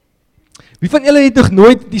Wie van julle het nog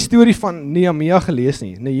nooit die storie van Nehemia gelees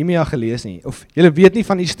nie? Of julle weet nie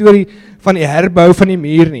van die storie van die herbou van die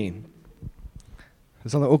muur nie? Dit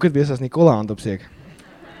sal nou ook het wees as Nicole haar hand opsteek.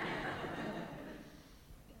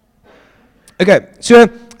 Okay, so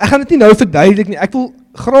ek gaan dit nie nou verduidelik nie. Ek wil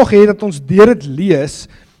graag hê dat ons deur dit lees.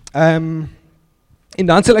 En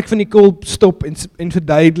dan sal ek vir Nicole stop en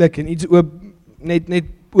verduidelik en iets net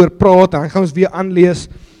oor praat, en dan gaan ons weer aanlees,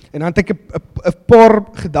 en dan het ek 'n paar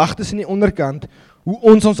gedagtes in die onderkant, hoe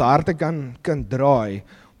ons harte kan draai,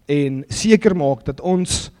 en seker maak dat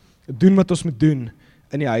ons doen wat ons moet doen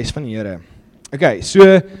in die huis van die Here. Okay,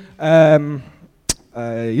 so,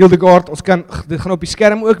 Hildegard, dit gaan op die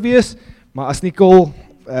skerm ook wees, maar as Nicole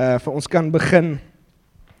vir ons kan begin,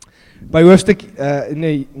 by hoofstuk,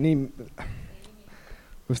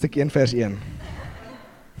 hoofstuk 1 vers 1.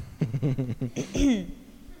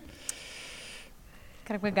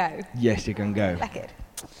 Kan ek maar go? Yes, you can go. Lekker.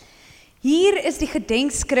 Hier is die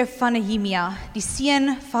gedenkskrif van Nehemia, die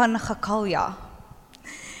seun van Gekalja.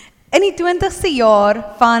 In die 20ste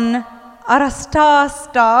jaar van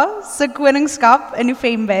Artasasta se koningskap in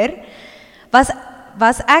November,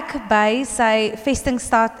 was ek by sy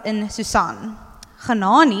vestingstad in Susan.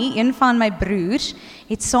 Hanani, een van my broers,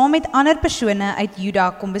 het saam met ander persone uit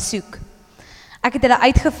Juda kom besoek. Ek het hulle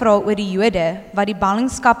uitgevra oor die Jode wat die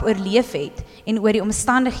ballingskap oorleef het en oor die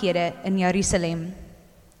omstandighede in Jerusalem.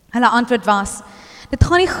 Hulle antwoord was: dit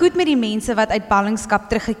gaan nie goed met die mense wat uit ballingskap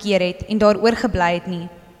teruggekeer het en daar oorgebly het nie.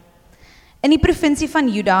 In die provinsie van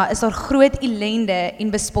Juda is daar groot ellende en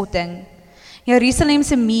bespotting. Jerusalem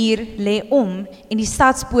se muur lê om en die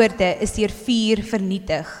stadspoorte is deur vuur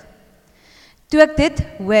vernietig. Toe ek dit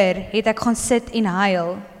hoor, het ek gaan sit en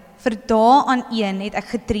huil. Vir dae aan een het ek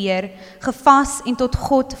getreur, gevas en tot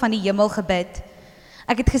God van die hemel gebid.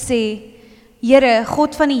 Ek het gesê: Here,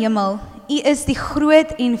 God van die hemel, U is die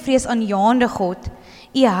groot en vreesaanjaende God.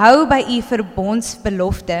 U hou by U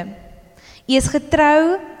verbondsbelofte. U is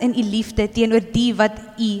getrou in U liefde teenoor die wat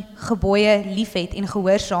U gebooie liefhet en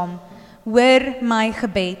gehoorsaam. Hoor my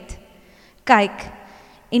gebed. Kyk,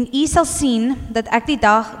 en U sal sien dat ek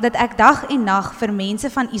dag en nag vir mense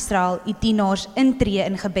van Israel, U dienaars, intree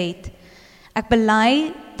in gebed. Ek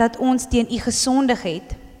bely dat ons teen U gesondig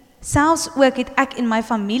het. Selfs ook het ek en my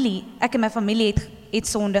familie het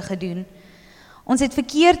sonde gedoen. Ons het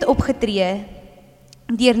verkeerd opgetree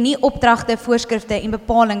deur nie opdragte, voorskrifte en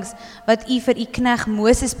bepalings wat U vir U knegt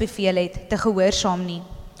Moses beveel het te gehoorsaam nie.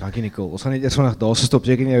 Dankie Nicole, ons gaan net eers vandag daar stop, so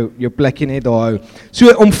jy kan jou plekje net daar hou. So,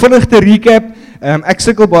 om vinnig te recap, ek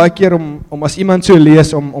sukkel baie keer om as iemand so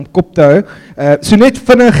lees, om kop te hou. So net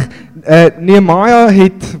vinnig, Nehemia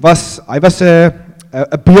was 'n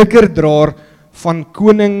bekerdraer van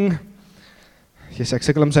koning, ek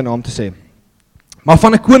sukkel om sy naam te sê, maar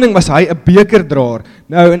van 'n koning was hy 'n bekerdraer.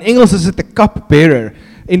 Nou, in Engels is dit 'n cupbearer,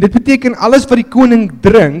 en dit beteken alles wat die koning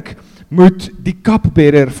drink, moet die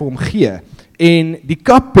cupbearer vir hom gee. En die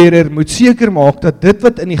cupbearer moet seker maak dat dit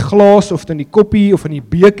wat in die glas of in die koppie of in die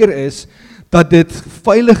beker is, dat dit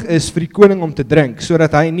veilig is vir die koning om te drink,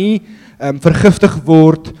 sodat hy nie vergiftig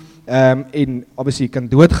word en obviously kan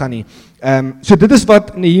doodgaan nie. So dit is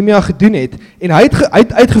wat Nehemia gedoen het, en hy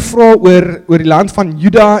het uitgevra oor die land van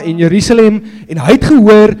Juda en Jerusalem, en hy het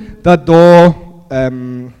gehoor dat daar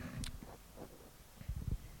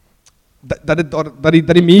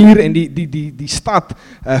dat die muur en die stad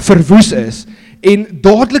verwoes is. En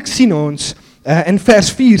dadelik sien ons, in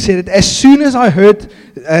vers 4 sê dit, as soon as I heard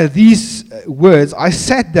these words, I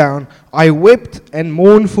sat down, I wept and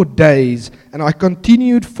mourned for days, and I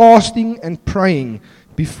continued fasting and praying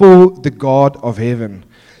before the God of heaven.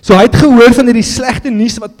 So hy het gehoor van die slegte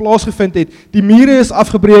nuus wat plaasgevind het, die mure is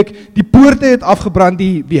afgebreek, die poorte het afgebrand,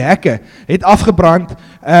 die hekke het afgebrand,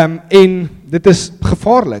 en dit is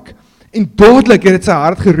gevaarlik. En dadelik het sy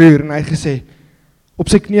hart geroer, en hy het gesê, op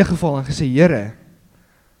sy knie geval, en gesê,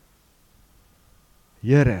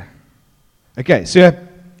 Here. Okay, so,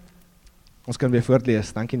 ons kan weer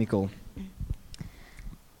voortlees, dankie Nicole.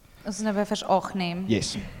 Ons nou by vers 8 neem.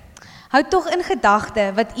 Yes. Hou tog in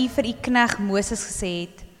gedagte wat U vir U knegt Moses gesê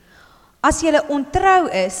het. As julle ontrou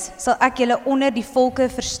is, sal ek julle onder die volke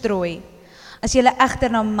verstrooi. As julle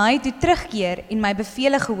egter na my toe terugkeer en my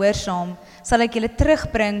bevele gehoorsaam, sal ek julle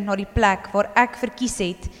terugbring na die plek waar ek verkies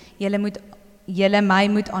het, julle my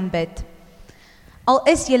moet aanbid. Al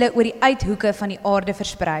is julle oor die uithoeke van die aarde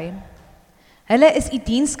versprei. Hulle is U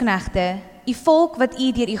diensknegte, U volk wat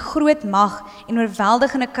U deur U groot mag en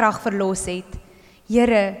oorweldigende krag verlos het.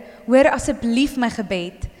 Here, hoor asseblief my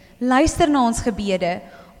gebed, luister na ons gebede,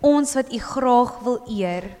 ons wat U graag wil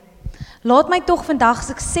eer. Laat my tog vandag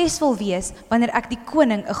suksesvol wees wanneer ek die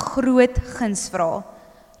koning 'n groot guns vra.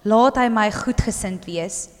 laat hy my goedgesind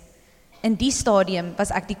wees. In die stadium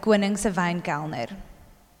was ek die koning se wynkelner.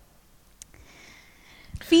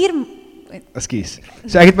 Ekskuus.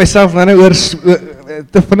 So ek het myself nou oor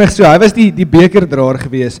te vinnig so, hy was die bekerdraer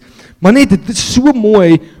gewees. Maar net, dit is so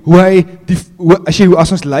mooi hoe hy,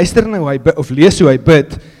 as ons luister na hoe hy bid, of lees hoe hy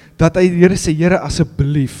bid, dat hy die Here sê, Here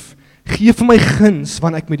asseblief, gee vir my guns,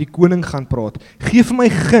 wanneer ek met die koning gaan praat. Gee vir my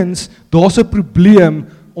guns, daar's 'n probleem,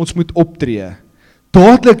 ons moet optree.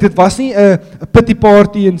 Dadelik, dit was nie 'n pity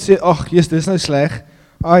party en sê, ag, Jesus, dis nou sleg.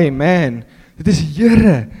 Ai man, dit is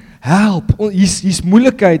Here, help, hier's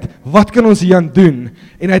moeilikheid, wat kan ons hieraan doen?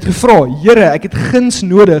 En hy het gevra, Here, ek het guns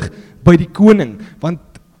nodig by die koning, want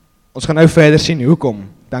ons gaan nou verder sien hoekom.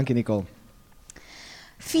 Dankie Nicole.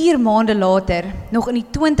 4 maande later, nog in die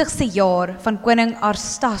 20ste jaar van koning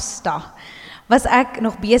Arstasta, was ek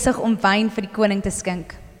nog besig om wyn vir die koning te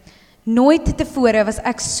skink. Nooit tevore was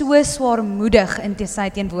ek so swaarmoedig in sy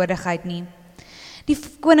teenwoordigheid nie. Die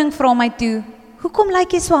koning vra my toe, hoekom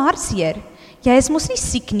lyk jy so hartseer? Jy is mos nie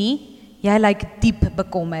siek nie, jy lyk diep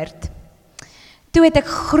bekommerd. Toe het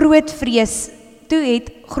groot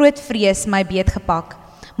vrees my beet gepak,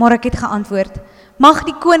 maar ek het geantwoord, mag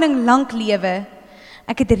die koning lank lewe.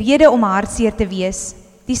 Ek het rede om hartseer te wees.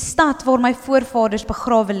 Die stad waar my voorvaders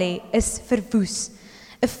begrawe lê, is verwoes.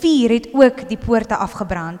 'n vuur het ook die poorte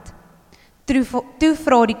afgebrand. Toe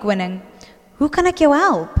vra die koning, hoe kan ek jou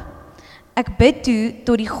help? Ek bid toe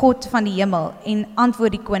tot die God van die hemel en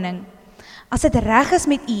antwoord die koning, as dit reg is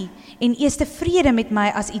met u en u is tevrede met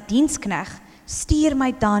my as u dienskneg, stuur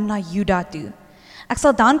my dan na Juda toe. Ek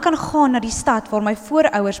sal dan kan gaan na die stad waar my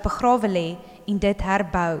voorouers begrawe lê en dit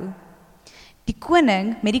herbou. Die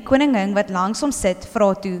koning met die koningin wat langs hom sit,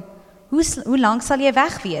 vra toe, hoe lank sal jy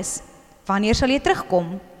weg wees? Wanneer sal jy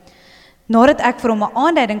terugkom? Nadat ek vir hom 'n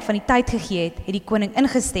aanduiding van die tyd gegee het, het die koning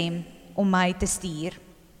ingestem om my te stuur.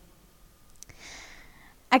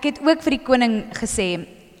 Ek het ook vir die koning gesê,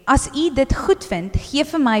 as u dit goed vind, gee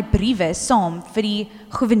vir my briewe saam vir die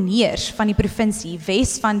goewerneurs van die provinsie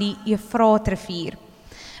wes van die Eufraatrivier.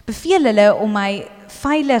 Beveel hulle om my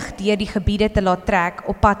veilig deur die gebiede te laat trek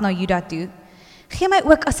op pad na Juda toe. Gee my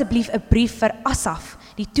ook asseblief 'n brief vir Asaf,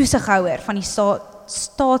 die toesighouer van die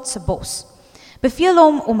staatsbos. Beveel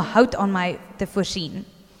hom om hout aan my te voorsien.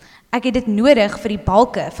 Ek het dit nodig vir die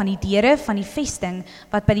balke van die deure van die vesting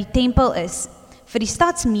wat by die tempel is, vir die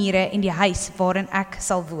stadsmure en die huis waarin ek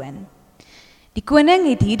sal woon. Die koning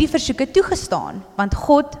het hierdie versoeke toegestaan, want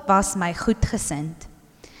God was my goedgesind.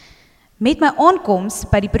 Met my aankoms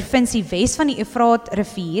by die provinsie wes van die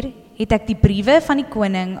Eufraatrivier, het ek die briewe van die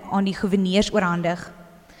koning aan die goewerneurs oorhandig.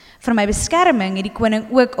 Vir my beskerming het die koning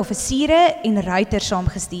ook offisiere en ruiters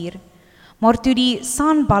saamgestuur. Maar toe die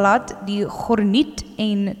Sanballat, die Gorniet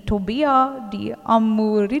en Tobia, die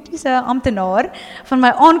Amoritiese amptenaar, van my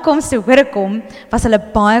aankoms te hore kom, was hulle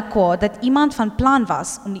baie kwaad dat iemand van plan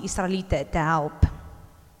was om die Israeliete te help.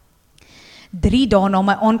 3 dae na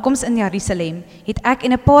my aankoms in Jerusalem, het ek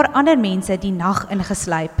en 'n paar ander mense die nag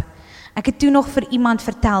ingesluip. Ek het toe nog vir niemand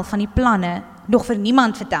vertel van die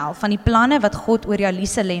planne wat God oor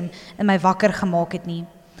Jerusalem in my wakker gemaak het nie.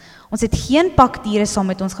 Ons het geen pakdiere saam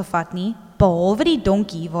met ons gevat nie, behalwe die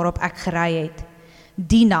donkie waarop ek gery het.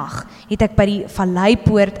 Die nag het ek by die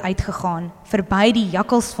Valleipoort uitgegaan, verby die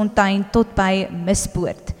Jakkalsfontein tot by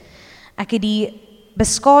Mispoort. Ek het die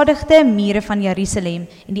beskadigde mure van Jerusalem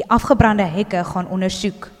en die afgebrande hekke gaan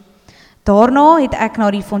ondersoek. Daarna het ek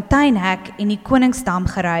na die fonteinhek en die Koningsdam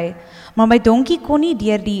gery, maar my donkie kon nie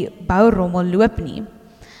deur die bourommel loop nie.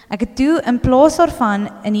 Ek het toe in plaas daarvan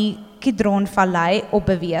in die Kidron-vallei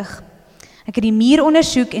opbeweeg. Ek het die muur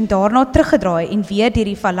ondersoek en daarna teruggedraai en weer deur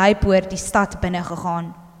die Valleipoort die stad binne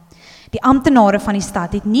gegaan. Die amptenare van die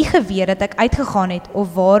stad het nie geweet dat ek uitgegaan het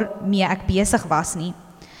of waarmee ek besig was nie.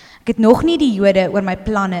 Ek het nog nie die Jode oor my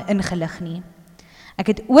planne ingelig nie. Ek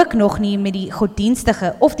het ook nog nie met die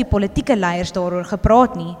godsdienstige of die politieke leiers daaroor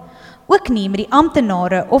gepraat nie, ook nie met die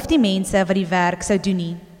amptenare of die mense wat die werk sou doen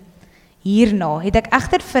nie. Hierna het ek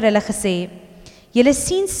egter vir hulle gesê, julle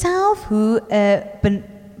sien self hoe 'n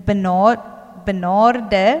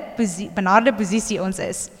benarde posisie ons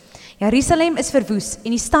is. Jerusalem is verwoes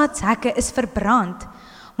en die stadshekke is verbrand.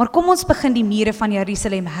 Maar kom ons begin die mure van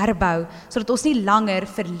Jerusalem herbou, sodat ons nie langer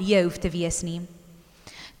verleë hoef te wees nie.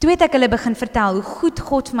 Toe het ek hulle begin vertel hoe goed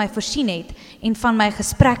God vir my voorsien het en van my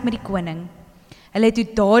gesprek met die koning. Hulle het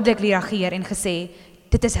toe dadelik reageer en gesê,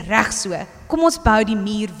 dit is reg so, kom ons bou die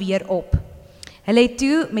muur weer op. Hulle het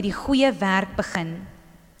toe met die goeie werk begin.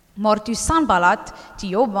 Maar toe Sanballat,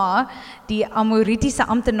 Tobiah, die Amoritiese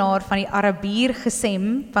amptenaar van die Arabier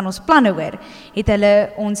gesem van ons planne hoor, het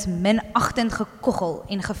hulle ons minagtend gekoggel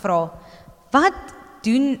en gevra, wat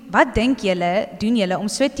dink julle doen julle om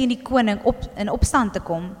so teen die koning in opstand te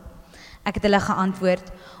kom? Ek het hulle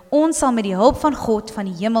geantwoord, ons sal met die hulp van God van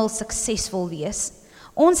die hemel suksesvol wees.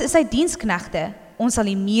 Ons is sy diensknegte, ons sal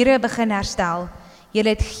die mure begin herstel. Julle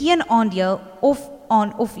het geen aandeel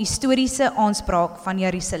of historiese aanspraak van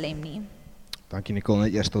Jerusalem nie. Dankie Nicole,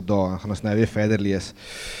 net eers tot daar, dan gaan ons nou weer verder lees.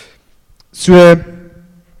 So,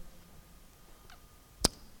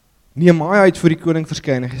 Nehemia het voor die koning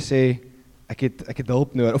verskyn en gesê, ek het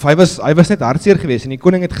hulp nodig, of hy was net hartseer geweest, en die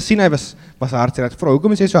koning het gesien, hy was hartseer, hy het gevra,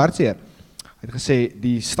 hoekom is hy so hartseer? Hy het gesê,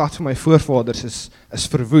 die stad van my voorvaders is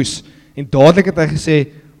verwoes, en dadelik het hy gesê,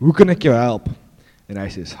 hoe kan ek jou help? En hy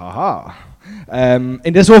sê, haha,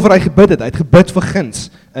 en dis waarvoor hy gebid het, hy het gebid vir guns,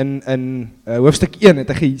 in hoofstuk 1 het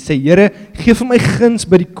hy gesê, Here, gee vir my guns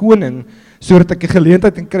by die koning, sodat ek 'n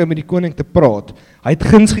geleentheid kan kry met die koning te praat. Hy het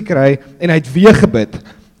guns gekry, en hy het weer gebid,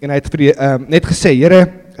 en hy het net gesê,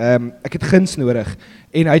 Here, ek het guns nodig,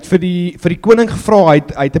 en hy het vir die koning gevra,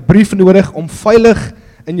 hy het 'n brief nodig om veilig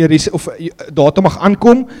in Jerusalem, of daar te mag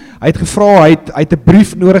aankom, hy het gevra, hy het 'n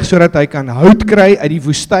brief nodig, sodat hy kan hout kry uit die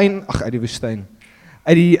woestyn,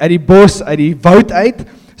 uit die bos, uit die woud uit,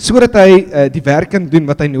 sodat hy die werk kan doen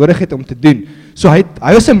wat hy nodig het om te doen. So hy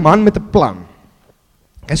was 'n man met 'n plan.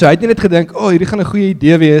 En so hy het nie net gedink, hierdie gaan 'n goeie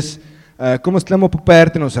idee wees, kom ons klim op 'n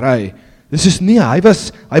perd en ons ry. Dis is nie, hy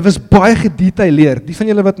was baie gedetailleerd. Die van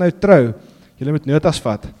julle wat nou trou, julle moet notas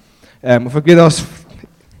vat. Of ek weet, daar's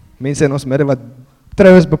mense in ons midde wat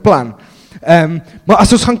trou is beplan. Maar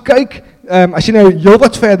as ons gaan kyk, as jy nou heel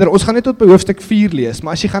wat verder, ons gaan net tot by hoofstuk 4 lees,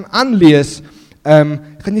 maar as jy gaan aanlees,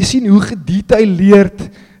 gaan jy sien hoe gedetailleerd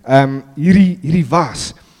hierdie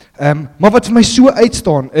was. Maar wat vir my so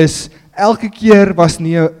uitstaan is, elke keer was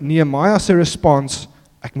Nehemia se respons,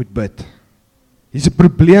 ek moet bid. Hier's 'n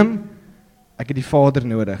probleem, ek het die Vader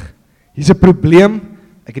nodig. Hier's 'n probleem,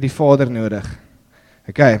 ek het die Vader nodig.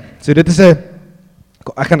 Okay, so dit is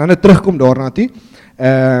ek gaan nou terugkom daarna toe.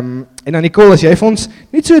 En dan Nicole, as jy vir ons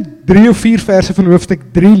net so 3 of 4 verse van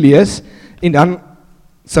hoofstuk 3 lees, en dan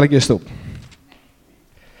sal ek jou stop.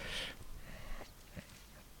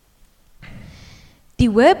 Die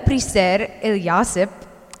hoëpriester Eljasib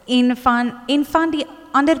en van die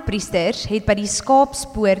ander priesters het by die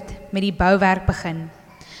skaapspoort met die bouwerk begin.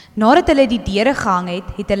 Nadat hulle die deure gehang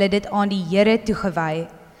het hulle dit aan die Here toegewy.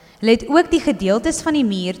 Hulle het ook die gedeeltes van die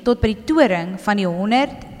muur tot by die toring van die 100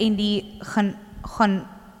 en die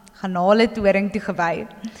Ganale toring toegewy.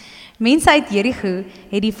 Mense uit Jerigo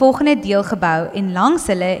het die volgende deel gebou en langs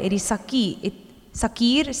hulle het die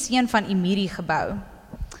Sakir seun van Imeri gebou.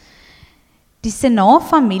 Die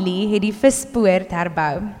Sena-familie het die vispoort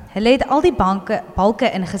herbou. Hulle het al die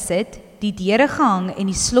balke ingesit, die deure gehang en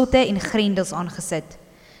die slotte en grendels aangesit.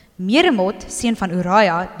 Meremot, seun van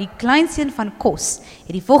Uriah, die kleinseun van Kos,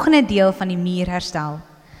 het die volgende deel van die muur herstel.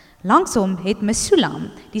 Langsom het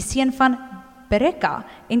Mesulam, die seun van Bereka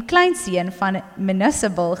en kleinseun van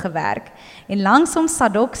Menasebel gewerk, en langsom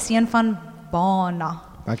Sadok, seun van Bana.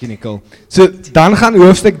 Dankie Nicole. So, dan gaan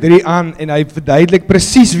hoofstuk 3 aan, en hy verduidelik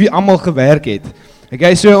presies wie almal gewerk het.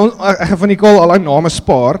 Okay, so, ek gaan van Nicole al die name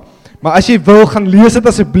spaar, maar as jy wil, gaan lees dit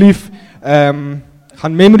asseblief,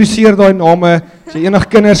 gaan memoriseer die name, as jy enig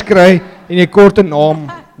kinders kry, en jy kort 'n naam,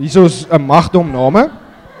 hier is 'n magdom name.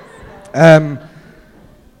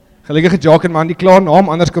 Gelukkige Jacques en man, die klaar naam,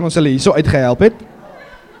 anders kan ons hulle hierso uitgehelp het.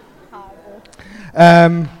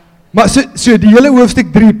 Maar so die hele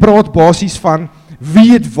hoofstuk 3 praat basies van,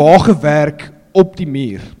 wie het waar gewerk op die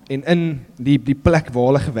muur, en in die plek waar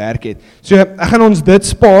hulle gewerk het. So, ek gaan ons dit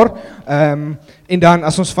spaar, en dan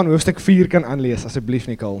as ons van hoofstuk 4 kan aanlees, asseblief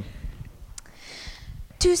Nicole.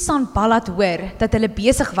 Toe Sanballat hoor dat hulle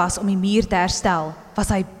besig was om die muur te herstel, was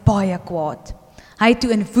hy baie kwaad. Hy het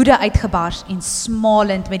toe in woede uitgebars en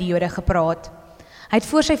smalend met die Jode gepraat. Hy het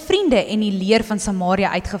voor sy vriende en die leer van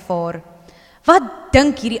Samaria uitgevaar. Wat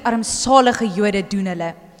dink hierdie armsalige Jode doen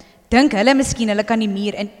hulle? Dink hulle miskien hulle kan die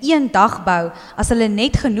muur in 1 dag bou, as hulle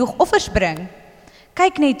net genoeg offers bring?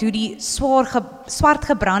 Kyk net hoe die swart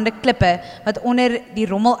gebrande klippe, wat onder die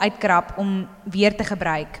rommel uitkrap om weer te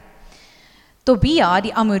gebruik. Tobia,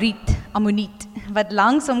 die Ammoniet, wat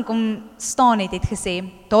langsom kom staan het gesê,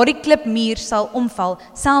 daardie klipmuur sal omval,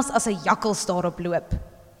 selfs as 'n jakkals daarop loop.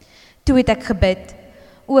 Toe het ek gebid,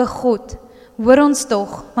 o God, hoor ons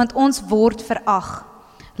tog, want ons word verag.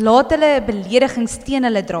 Laat hulle beledigings teen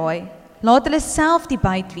hulle draai, laat hulle self die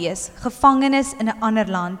byt wees, gevangenes in 'n ander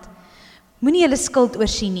land. Moenie hulle skuld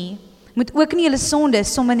oorsien nie, moet ook nie hulle sonde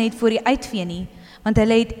sommer net voor U uitvee nie, want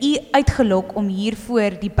hulle het U uitgelok om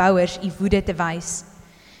hiervoor die bouers U woede te wys.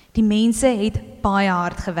 Die mense het baie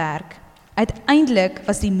hard gewerk. Uiteindelik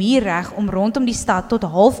was die muur reg om rondom die stad tot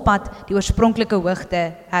halfpad die oorspronklike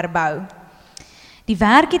hoogte herbou. Die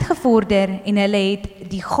werk het gevorder en hulle het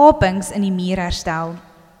die gapings in die muur herstel.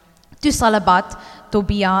 Toe Salabat,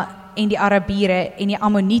 Tobia en die Arabiere en die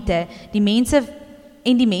Ammoniete, die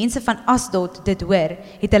mense van Asdod dit hoor,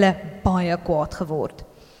 het hulle baie kwaad geword.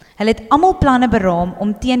 Hulle het almal planne beraam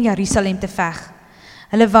om teen Jerusalem te veg.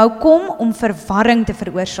 Hulle wou kom om verwarring te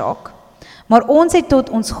veroorsaak. Maar ons het tot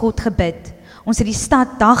ons God gebid. Ons het die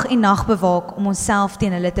stad dag en nag bewaak om onsself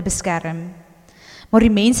teen hulle te beskerm. Maar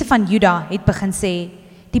die mense van Juda het begin sê,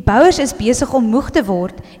 die bouers is besig om moeg te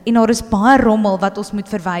word en daar is baie rommel wat ons moet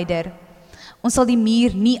verwyder. Ons sal die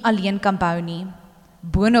muur nie alleen kan bou nie.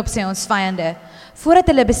 Boonop sê ons vyande,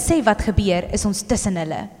 voordat hulle besef wat gebeur, is ons tussen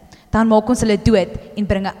hulle. Dan maak ons hulle dood en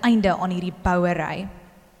bring 'n einde aan hierdie bouery.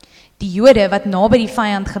 Die Jode wat naby die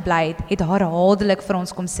vyand gebly het herhaaldelik vir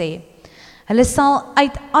ons kom sê, hulle sal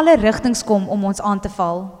uit alle rigtings kom om ons aan te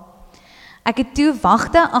val. Ek het toe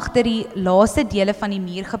wagte agter die laaste dele van die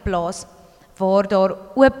muur geplaas, waar daar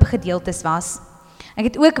oop gedeeltes was. Ek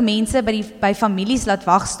het ook mense by families laat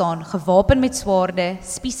wag staan, gewapen met swaarde,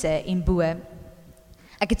 spiese en boë.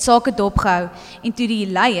 Ek het sake dopgehou en toe die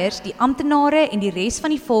leiers, die amptenare en die res van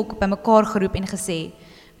die volk bymekaar geroep en gesê,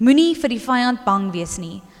 moenie vir die vyand bang wees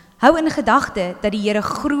nie. Hou in gedagte dat die Here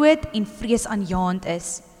groot en vreesaanjaend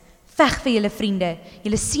is. Veg vir julle vriende,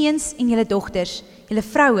 julle seuns en julle dogters, julle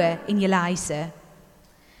vroue en julle huise.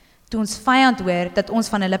 Toe ons vyand hoor dat ons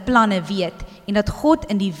van hulle planne weet en dat God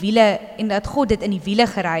dit in die wiele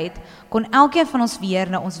gery het, kon elkeen van ons weer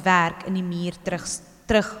na ons werk in die muur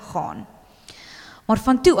teruggaan. Maar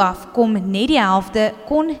van toe af kon net die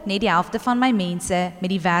helfte van my mense met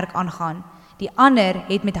die werk aangaan. Die ander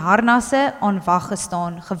het met harnasse aan wag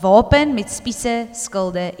gestaan, gewapen met spiese,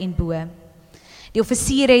 skilde en boë. Die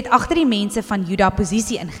offisiere het agter die mense van Juda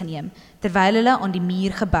posisie ingeneem, terwyl hulle aan die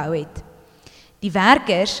muur gebou het. Die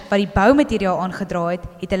werkers wat die boumateriaal aangedra het,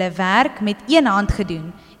 het hulle werk met een hand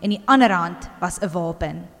gedoen en die ander hand was 'n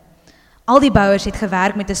wapen. Al die bouers het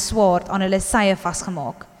gewerk met 'n swaard aan hulle sye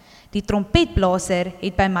vasgemaak. Die trompetblaser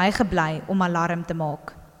het by my gebly om alarm te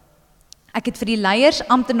maak. Ek het vir die leiers,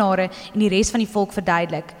 amptenare en die res van die volk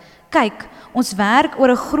verduidelik. Kyk, ons werk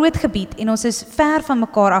oor 'n groot gebied en ons is ver van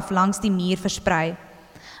mekaar af langs die muur versprei.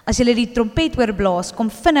 As julle die trompet hoor blaas, kom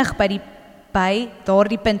vinnig by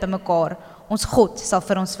daardie punt by mekaar. Ons God sal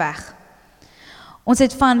vir ons veg. Ons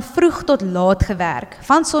het van vroeg tot laat gewerk,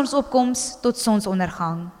 van sonsopkoms tot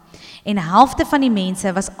sonsondergang. En die helfte van die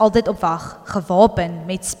mense was altyd op wag, gewapen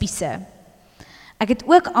met spiese. Ek het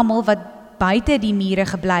ook almal wat buite die mure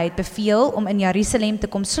gebly het beveel om in Jerusalem te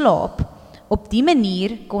kom slaap. Op die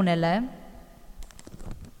manier kon hulle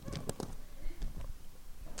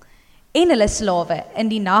en hulle slawe in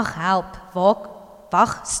die nag help,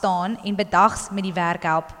 wag staan en bedags met die werk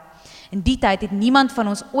help. In die tyd het niemand van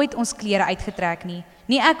ons ooit ons klere uitgetrek nie,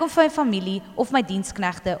 nie ek of my familie of my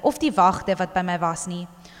diensknegte of die wagte wat by my was nie.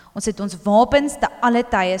 Ons het ons wapens te alle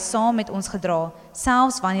tye saam met ons gedra,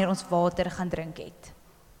 selfs wanneer ons water gaan drink het.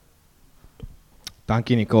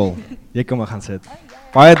 Dankie Nicole, jy kom maar gaan sit.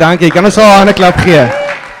 Baie dankie, kan ons al 'n hande klap gee.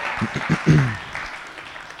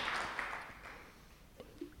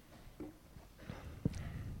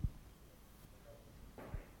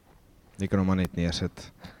 Jy kan hom maar net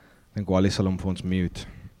neersit. Ek dink Wally sal hom vir ons mute.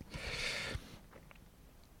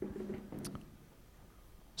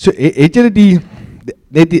 So, het julle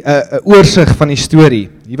net die oorsig van die storie.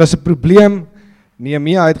 Hier was 'n probleem.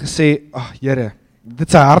 Nehemia het gesê, Here, dit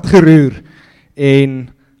is sy hart geroer en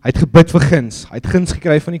hy het gebid vir guns. Hy het guns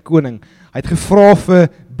gekry van die koning. Hy het gevra vir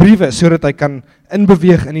briewe sodat hy kan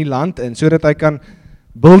inbeweeg in die land in, sodat hy kan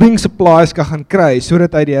building supplies kan gaan kry,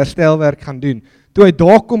 sodat hy die herstelwerk gaan doen. Toe hy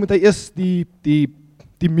daar kom, het hy eers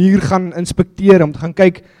die muur gaan inspekteer om te gaan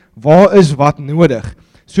kyk waar is wat nodig.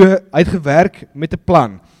 So hy het gewerk met 'n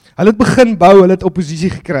plan. Hulle het begin bou, hulle het oppositie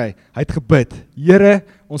gekry. Hy het gebid, Here,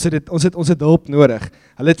 ons het hulp nodig.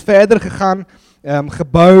 Hulle het verder gegaan,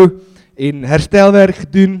 gebou en herstelwerk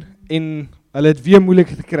gedoen en hulle het weer moeilik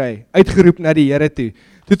gekry, uitgeroep na die Here toe.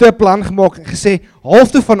 Toe het hy 'n plan gemaak en gesê,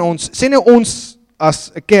 halfte van ons, sê nou ons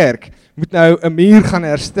as 'n kerk, moet nou 'n muur gaan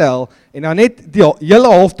herstel en dan net die hele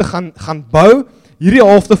halfte gaan bou, hierdie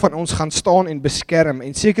halfte van ons gaan staan en beskerm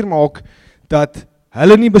en seker maak dat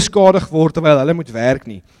hulle nie beskadig word terwyl hulle moet werk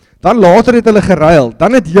nie. Dan later het hulle geruil,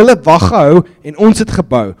 dan het hulle wag gehou en ons het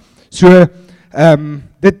gebou. So,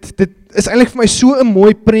 dit is eintlik vir my so 'n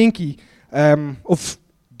mooi prentjie, of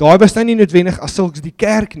daai was nou nie noodwendig as sulks die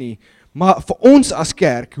kerk nie, maar vir ons as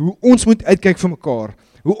kerk, hoe ons moet uitkyk vir mekaar,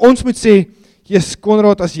 hoe ons moet sê, Jesus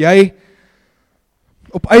Konrad, as jy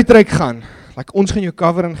op uitreik gaan, like ons gaan jou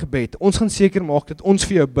cover in gebed, ons gaan seker maak dat ons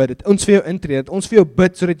vir jou bid, dat ons vir jou intree, dat ons vir jou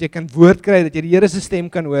bid, sodat jy kan woord kry, dat jy die Here se stem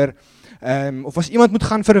kan hoor, of as iemand moet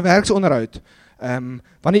gaan vir 'n werksonderhoud,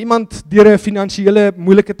 wanneer iemand deur 'n finansiële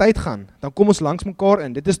moeilike tyd gaan, dan kom ons langs mekaar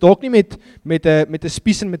in. Dit is dalk nie met 'n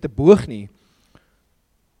spies en met 'n boog nie,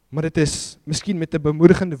 maar dit is miskien met 'n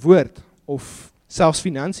bemoedigende woord, of selfs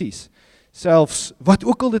finansies, selfs wat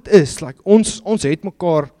ook al dit is, like ons het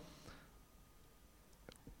mekaar,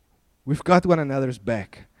 we've got one another's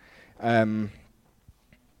back. En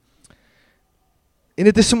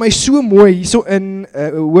dit is vir my so mooi, hierso in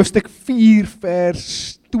hoofstuk 4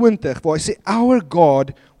 vers 20, waar hy sê, our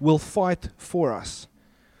God will fight for us.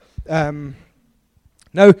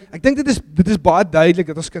 Nou, ek dink dit is baie duidelik,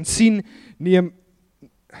 dat ons kan sien,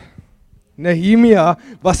 Nehemia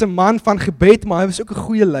was 'n man van gebed, maar hy was ook 'n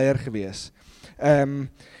goeie leier gewees. En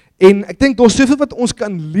ek dink daar's soveel wat ons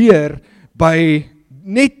kan leer by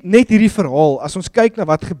net hierdie verhaal, as ons kyk na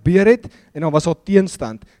wat gebeur het, en dan was daar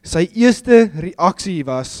teenstand. Sy eerste reaksie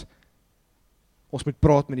was, ons moet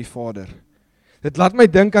praat met die Vader. Dit laat my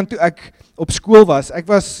dink aan toe ek op skool was. Ek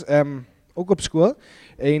was ook op skool,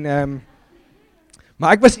 en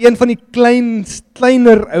maar ek was een van die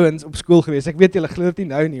kleiner ouens op skool gewees. Ek weet julle glo dit nie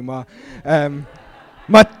nou nie, maar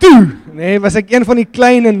toe, was ek een van die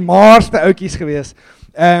klein en maarste ouetjies gewees.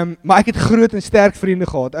 Maar ek het groot en sterk vriende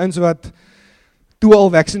gehad, ouens wat toe al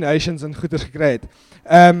vaccinations en goeders gekry het.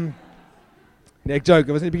 Nee, ek joke,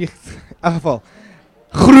 dit was net 'n bietjie, in elk geval,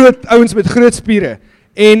 groot ouens met groot spiere.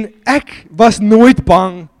 En ek was nooit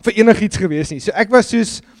bang vir enigiets gewees nie. So ek was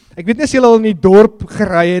soos, ek weet nie as julle al in die dorp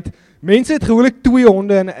gery het, mense het gewoonlik 2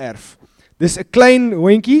 honde in 'n erf. Dis 'n klein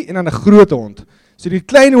hondjie en dan 'n groot hond. So die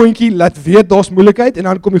klein hondjie laat weet daar's moeilikheid en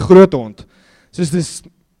dan kom die groot hond. Soos dis,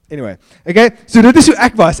 anyway. Okay, so dit is hoe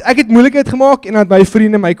ek was. Ek het moeilikheid gemaak en dan my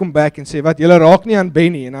vriende my kom back en sê, wat, julle raak nie aan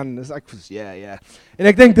Benny, en dan is ek, ja. En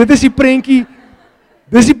ek dink, dit is die prentjie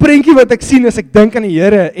wat ek sien as ek dink aan die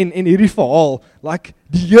Here en hierdie verhaal, like,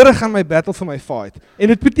 die Here gaan my battle vir my fight. En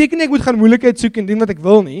dit beteken nie ek moet gaan moeilikheid soek en doen wat ek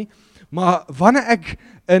wil nie, maar wanneer ek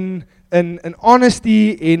in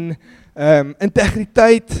honesty en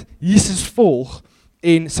integriteit Jesus volg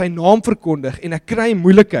en sy naam verkondig en ek kry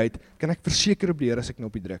moeilikheid, kan ek verseker op die Here as ek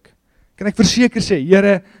knoppie druk. Kan ek verseker sê,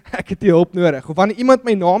 Here, ek het die hulp nodig. Of wanneer iemand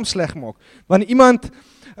my naam sleg maak, wanneer iemand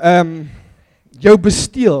jou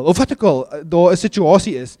besteel, of wat ook al, daar 'n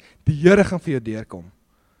situasie is, die Here gaan vir jou deurkom.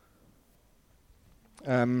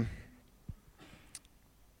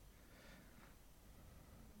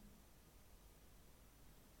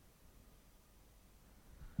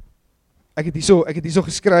 Ek het hierso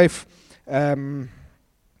geskryf,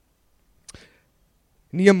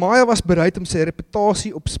 Nehemia was bereid om sy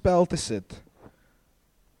reputasie op spel te sit.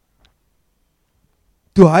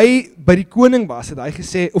 Toe hy by die koning was, het hy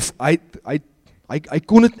gesê, of hy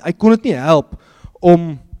kon dit nie help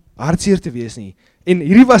om hartseer te wees nie. En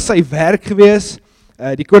hierdie was sy werk gewees,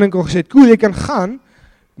 die koning kon gesê, cool, jy kan gaan,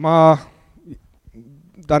 maar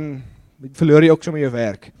dan verloor jy ook sommer jou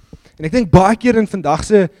werk. En ek dink baie keer in vandag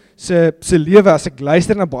se lewe, as ek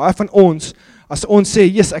luister na baie van ons, as ons sê,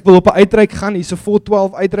 yes, ek wil op 'n uitreik gaan, hier's 'n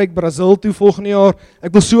 412 uitreik Brazil toe volgende jaar,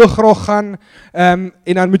 ek wil so graag gaan, en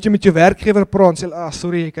dan moet jy met jou werkgewer praat, en sê,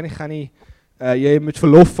 sorry, jy kan nie gaan nie, jy moet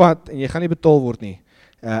verlof vat, en jy gaan nie betaal word nie.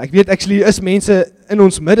 Ek weet, actually, is mense in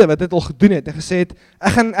ons midde, wat dit al gedoen het, en gesê het,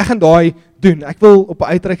 ek gaan daai doen, ek wil op 'n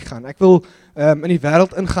uitreik gaan, ek wil in die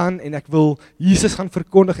wêreld ingaan, en ek wil Jesus gaan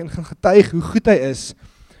verkondig, en gaan getuig hoe goed hy is.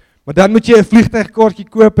 Maar dan moet jy 'n vliegtuigkaartjie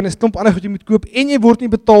koop, en 'n klomp ander goed jy moet koop, en jy word nie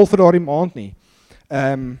betaal vir daardie maand nie.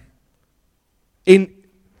 En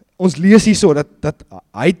ons lees hierso, dat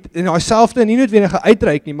hy, en hy selfde nie noodwendig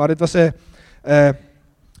uitreik nie, maar dit was 'n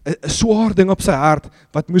swaar ding op sy hart,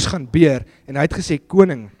 wat moes gaan beer, en hy het gesê,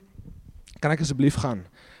 koning, kan ek asseblief gaan?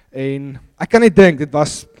 En ek kan net dink,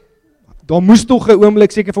 daar moes tog 'n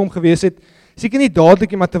oomblik seker vir hom gewees het, seker nie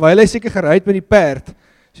dadelik nie, maar terwyl hy seker gery het met die perd,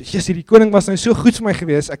 so, yes, die koning was nou so goed vir my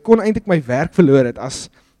gewees, ek kon eintlik my werk verloor het, as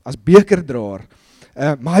bekerdraer.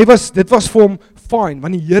 Maar dit was vir hom fine,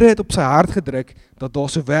 want die Here het op sy hart gedruk, dat daar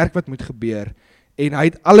so werk wat moet gebeur, en hy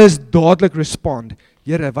het alles dadelik respond,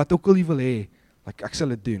 Here, wat ook al jy wil hê, like, ek sal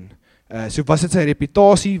dit doen. So was dit sy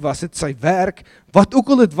reputasie, was dit sy werk, wat ook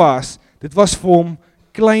al dit was vir hom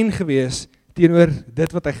klein gewees, teenoor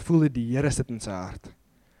dit wat hy gevoel het, die Here sit in sy hart.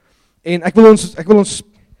 En ek wil ons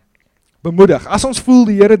bemoedig, as ons voel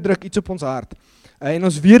die Here druk iets op ons hart, en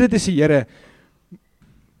ons weet dit is die Here,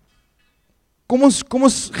 kom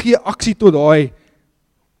ons gee aksie tot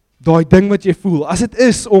daai ding wat jy voel, as dit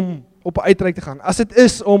is om op 'n uitreik te gaan, as dit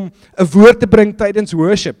is om 'n woord te bring tydens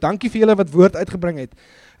worship, dankie vir julle wat woord uitgebring het,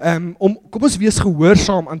 Kom ons wees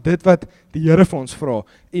gehoorsaam aan dit wat die Here vir ons vra.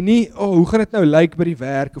 En nie, hoe gaan dit nou lyk by die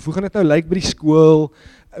werk, of hoe gaan dit nou lyk by die skool,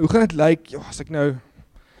 hoe gaan dit lyk, as ek nou,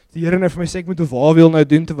 die Here nou vir my sê, ek moet 'n waaweel nou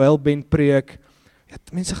doen, terwyl Ben preek, ja,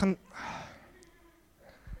 mense gaan,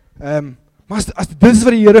 maar as dit is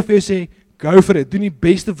wat die Here vir jou sê, go for it, doen die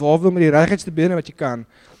beste waaweel met die regtigste bene wat jy kan.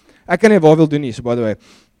 Ek kan nie waaweel doen nie, so by the way.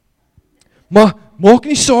 Maar maak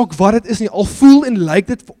nie saak wat dit is nie, al voel en lyk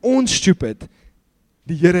dit vir ons stupid,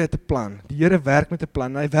 die Here het 'n plan, die Here werk met 'n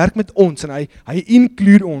plan, en hy werk met ons, en hy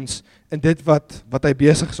include ons in dit wat hy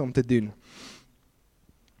besig is om te doen.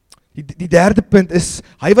 Die derde punt is,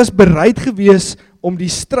 hy was bereid gewees om die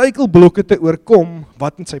struikelblokke te oorkom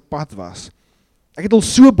wat in sy pad was. Ek het al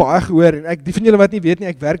so baie gehoor, en die van julle wat nie weet nie,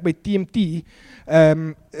 ek werk by TMT,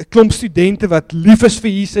 'n klomp studente wat lief is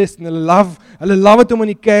vir Jesus, en hulle love het om in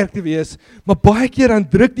die kerk te wees, maar baie keer dan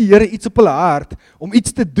druk die Here iets op hulle hart, om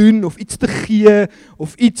iets te doen, of iets te gee,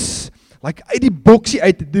 of iets, like uit die boksie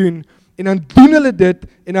uit te doen, en dan doen hulle dit,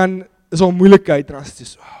 en dan is al moeilikheid, en dan is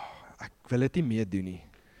dit, ek wil dit nie meer doen nie.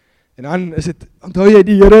 En dan is dit, onthou jy,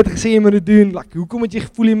 die Here het gesê jy moet dit doen, like, hoekom het jy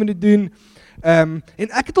gevoel jy moet dit doen? En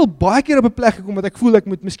ek het al baie keer op 'n plek gekom, wat ek voel ek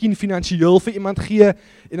moet miskien finansiëel vir iemand gee,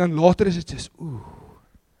 en dan later is dit soos,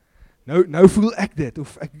 nou voel ek dit,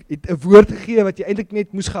 of ek het 'n woord gegee, wat jy eintlik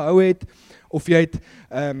net moes gehou het, of jy het,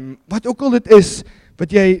 wat ook al dit is,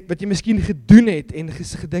 wat jy miskien gedoen het, en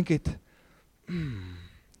gedink het,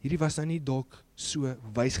 hierdie was nou nie dalk so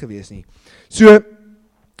wys gewees nie. So,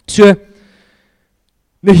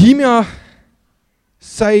 Nehemia,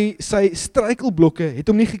 sy struikelblokke het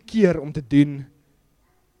hom nie gekeer om te doen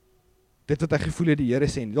dit wat hy gevoel het die Here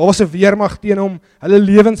sê nie. Daar was 'n weermag teen hom, hulle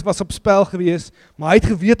lewens was op spel gewees, maar hy het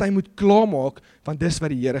geweet hy moet klaarmaak, want dis wat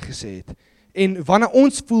die Here gesê het. En wanneer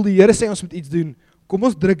ons voel die Here sê ons moet iets doen, kom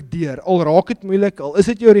ons druk deur, al raak dit moeilik, al is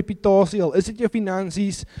dit jou reputasie, al is dit jou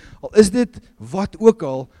finansies, al is dit wat ook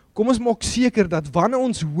al, kom ons maak seker dat wanneer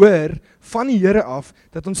ons hoor van die Here af,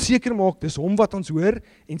 dat ons seker maak dis hom wat ons hoor,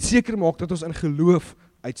 en seker maak dat ons in geloof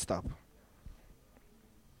uitstap.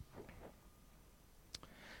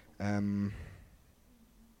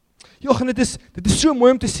 Ja, en dit is so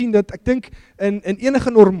mooi om te sien, dat ek dink in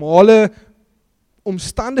enige normale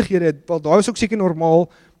omstandighede, wel daar is ook seker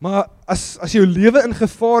normaal, maar as jou lewe in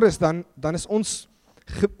gevaar is, dan is ons,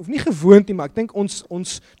 of nie gewoond nie, maar ek dink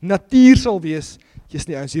ons natuur sal wees,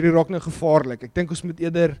 hierdie raak nou gevaarlik, ek dink ons moet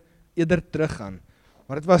eerder teruggaan,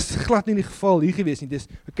 maar dit was glad nie die geval hier gewees nie, dis,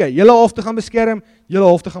 julle halfte gaan beskerm, julle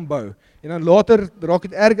halfte gaan bou, en dan later raak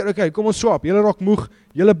het erger, kom ons swap, julle raak moeg,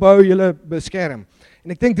 julle bou, julle beskerm,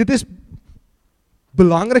 en ek dink dit is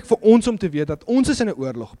belangrik vir ons om te weet, dat ons is in 'n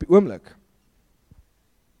oorlog op die oomblik.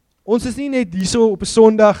 Ons is nie net hierso op 'n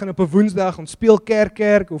Sondag en op 'n Woensdag, ons speel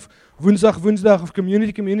kerk of Woensdag of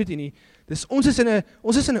community nie. Dis ons is in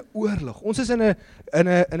 'n oorlog. Ons is in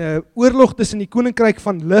 'n oorlog tussen die koninkryk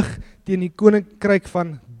van lig teen die koninkryk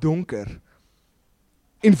van donker.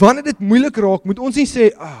 En wanneer dit moeilik raak, moet ons nie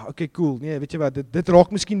sê, okay, cool. Nee, weet jy wat, dit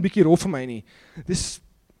raak miskien bietjie rof vir my nie.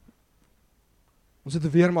 Ons het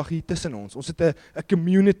 'n weermag hier tussen ons. Ons het 'n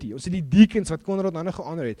community. Ons het die deacons wat Konrad nou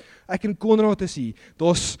geander het. Ek en Konrad is hier.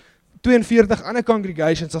 Daar's 42 ander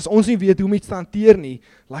congregations. As ons nie weet hoe om iets te hanteer nie,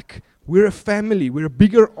 like we're a family, we're a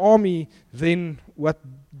bigger army than what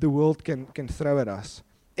the world can throw at us.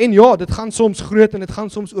 En ja, dit gaan soms groot en dit gaan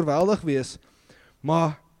soms oorweldig wees.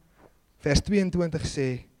 Maar vers 22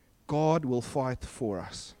 sê, God will fight for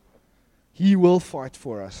us. He will fight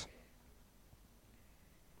for us.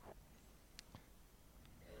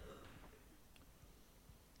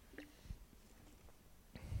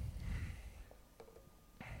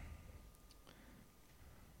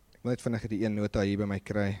 Ek wil net vinnig die een nota hier by my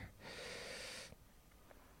kry.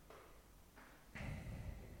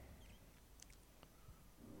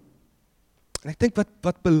 En ek dink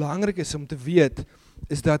wat belangrik is om te weet,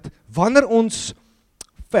 is dat wanneer ons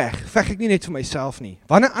veg ek nie net vir myself nie.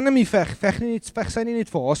 Wanneer Annemie veg sy nie net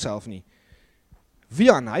vir haarself nie.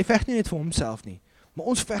 Wian, hy veg nie net vir homself nie, maar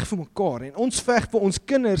ons veg vir mekaar, en ons veg vir ons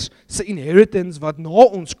kinders se inheritance wat na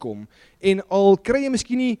ons kom, en al kry jy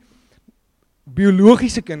miskien nie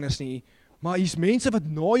biologiese kinders nie, maar hier's mense wat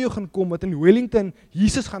na jou gaan kom, wat in Wellington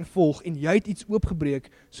Jesus gaan volg, en jy het iets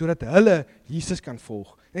oopgebreek, sodat hulle Jesus kan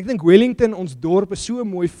volg. En ek dink Wellington, ons dorp, is so 'n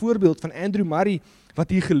mooi voorbeeld van Andrew Murray, wat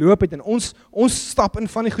hier geloop het, en ons stap in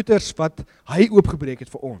van die goeders wat hy oopgebreek het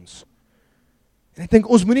vir ons. En ek dink,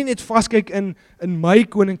 ons moet nie net vaskyk in my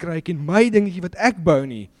koninkryk, en my dingetjie wat ek bou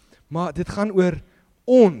nie, maar dit gaan oor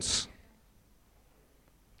ons,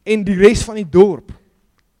 en die res van die dorp,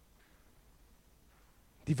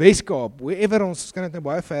 die Weskaap, wherever ons kan dit nou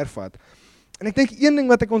baie ver vat. En ek dink een ding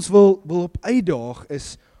wat ek ons wil op uitdaag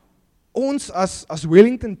is, ons as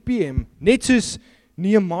Wellington PM, net soos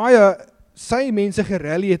Nehemia sy mense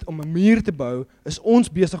gerally het om 'n muur te bou, is ons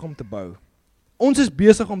besig om te bou. Ons is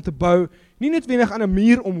besig om te bou, nie noodwendig aan 'n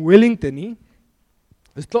muur om Wellington nie,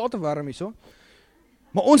 is klaar te warm hierso,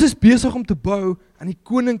 maar ons is besig om te bou aan die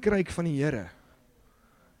koninkryk van die Here.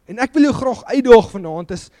 En ek wil jou graag uitdaag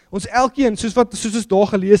vanaand, is ons elkeen, soos ons daar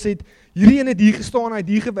gelees het, hierdie een het hier gestaan, hy het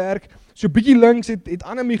hier gewerk, so bietjie links het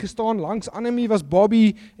Annemie gestaan, langs Annemie was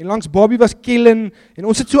Bobby, en langs Bobby was Kellen, en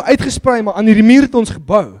ons het so uitgesprei, maar aan hierdie muur het ons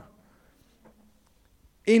gebou.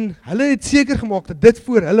 En hulle het seker gemaak dat dit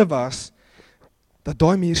voor hulle was, dat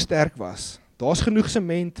daai muur sterk was. Daar's genoeg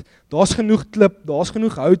sement, daar's genoeg klip, daar's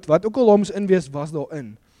genoeg hout, wat ook al daar moes inwees, was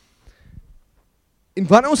daarin. En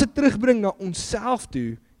wanneer ons dit terugbring na onsself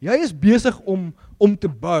toe, jy is besig om te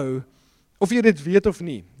bou, of jy dit weet of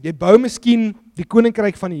nie. Jy bou miskien die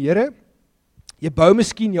koninkryk van die Here, jy bou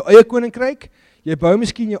miskien jou eie koninkryk, jy bou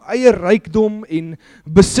miskien jou eie rykdom en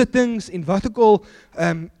besittings en wat ook al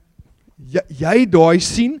jy daai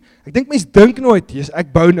sien. Ek dink mense dink nooit,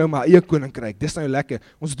 ek bou nou my eie koninkryk, dis nou lekker.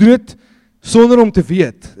 Ons doen dit sonder om te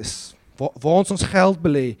weet, dis waar ons geld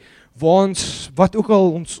belê, waar ons, wat ook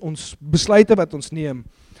al ons besluite wat ons neem,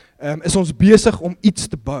 is ons besig om iets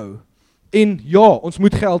te bou. En ja, ons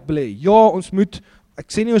moet geld belê. Ja, ons moet,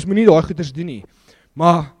 ek sê nie ons moet nie daai goeders doen nie,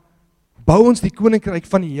 maar bou ons die koninkryk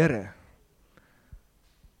van die Here.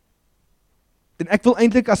 En ek wil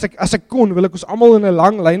eintlik, as ek kon, wil ek ons almal in 'n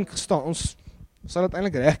lang lyn gestaan. Ons sal dit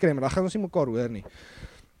eintlik reg kry, maar dan gaan ons nie mekaar hoor nie.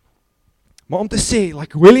 Maar om te sê,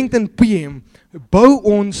 like Wellington PM, bou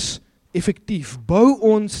ons effektief, bou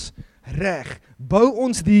ons reg, bou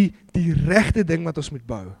ons die regte ding wat ons moet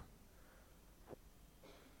bou.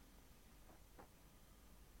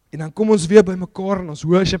 En dan kom ons weer by mekaar en ons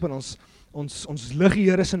worship en ons lig die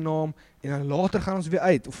Here se naam en dan later gaan ons weer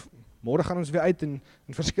uit, of môre gaan ons weer uit in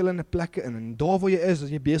verskillende plekke in, en daar waar jy is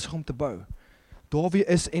jy besig om te bou. Daar waar jy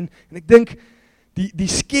is, en ek dink, die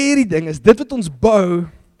scary ding is, dit wat ons bou,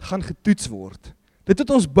 gaan getoets word. Dit wat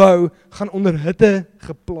ons bou, gaan onder hitte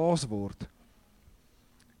geplaas word.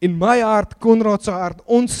 In my hart, Konrad se hart,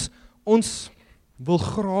 ons wil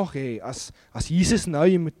graag hê, as Jesus nou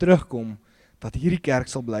jy moet terugkom, dat hierdie kerk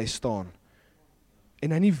sal bly staan.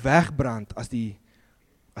 En hy nie wegbrand as die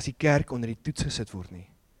kerk onder die toets gesit word nie.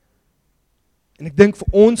 En ek dink vir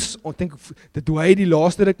ons, dit doe hy die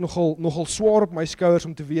laaste ruk nogal swaar op my skouers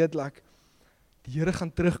om te weet, like, die Here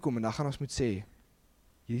gaan terugkom en dan gaan ons moet sê,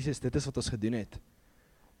 Jesus, dit is wat ons gedoen het.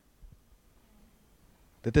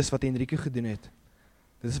 Dit is wat Henrike gedoen het.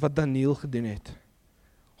 Dit is wat Daniel gedoen het.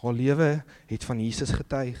 Haar lewe het van Jesus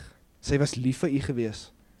getuig. Sy was lief vir u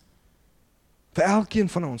gewees. Vir elkeen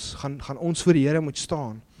van ons gaan ons voor die Here moet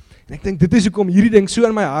staan. En ek dink dit is hoekom hierdie ding so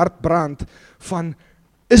in my hart brand van,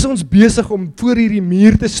 is ons besig om voor hierdie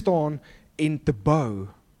muur te staan en te bou?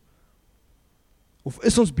 Of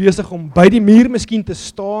is ons besig om by die muur miskien te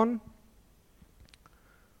staan,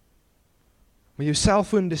 maar jou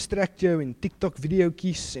selfoon distract jou en TikTok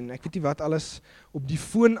videoetjies en ek weet nie wat alles op die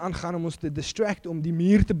foon aangaan om ons te distract om die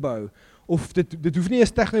muur te bou. Of dit hoef nie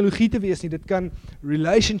eens tegnologie te wees nie, dit kan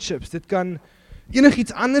relationships, dit kan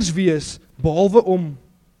enigiets anders wees, behalwe om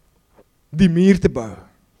die muur te bou.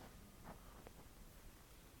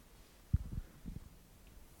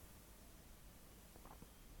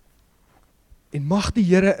 En mag die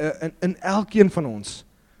Here in elkeen van ons,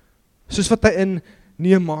 soos wat hy in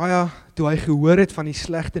Nehemia, toe hy gehoor het van die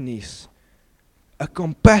slegte nuus, 'n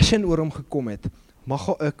compassion oor hom gekom het, mag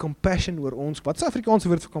hy 'n compassion oor ons, wat is die Afrikaanse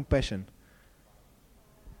woord vir compassion?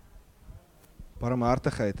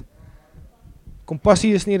 Barmhartigheid.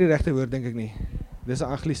 Kompassie is nie die regte woord, dink ek nie. Dis 'n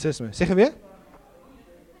anglisisme. Sê gou weer?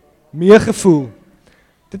 Meegevoel.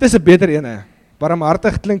 Dit is 'n beter ene.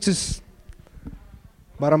 Barmhartig klink soos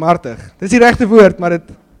barmhartig. Dit is die regte woord, maar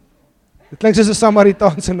dit klink soos 'n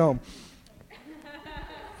Samaritaanse naam.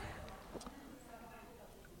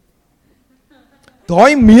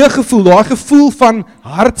 Daai meegevoel, daai gevoel van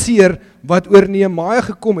hartseer wat oor Nehemia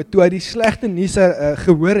gekom het toe hy die slegte nuus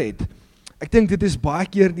gehoor het. Ek dink dit is baie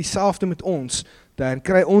keer dieselfde met ons. Dan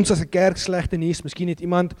kry ons as 'n kerk slegte nuus, miskien het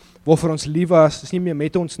iemand waarvoor ons lief was, is nie meer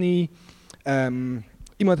met ons nie.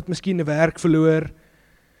 Iemand het miskien 'n werk verloor.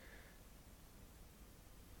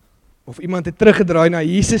 Of iemand het teruggedraai na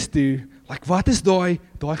Jesus toe. Like, wat is daai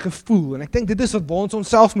gevoel? En ek dink dit is wat waar ons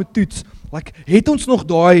onsself moet toets. Like, het ons nog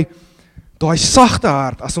daai sagte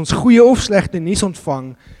hart, as ons goeie of slegte nuus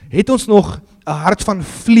ontvang, het ons nog 'n hart van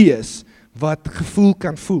vlees, wat gevoel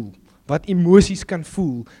kan voel, wat emosies kan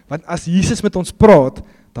voel, want as Jesus met ons praat,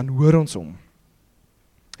 dan hoor ons hom.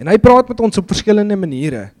 En hy praat met ons op verskillende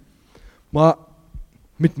maniere, maar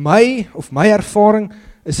met my ervaring,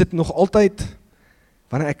 is dit nog altyd,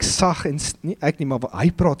 wanneer ek sag, en nie ek nie, maar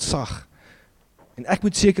hy praat sag, en ek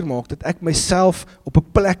moet seker maak, dat ek myself op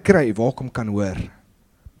 'n plek kry, waar ek hom kan hoor.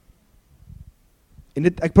 En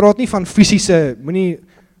ek praat nie van fisiese, moenie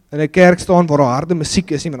in 'n kerk staan, waar daar harde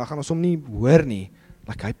musiek is nie, want dan gaan ons hom nie hoor nie,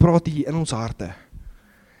 hy praat hier in ons harte,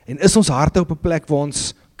 en is ons harte op 'n plek, waar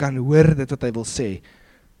ons kan hoor dit wat hy wil sê.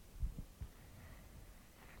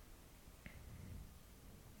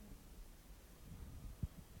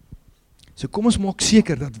 So kom ons maak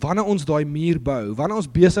seker, dat wanneer ons daai muur bou, wanneer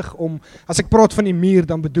ons besig om, as ek praat van die muur,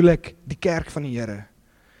 dan bedoel ek die kerk van die Here.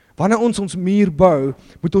 Wanneer ons muur bou,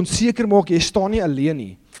 moet ons seker maak, jy staan nie alleen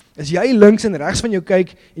nie. As jy links en regs van jou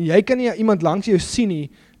kyk, en jy kan nie iemand langs jou sien nie,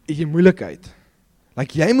 het jy moeilikheid.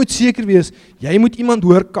 Jy moet seker wees, jy moet iemand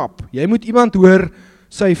hoor kap, jy moet iemand hoor,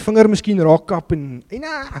 sy vinger miskien raak kap, en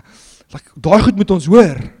daai goed moet ons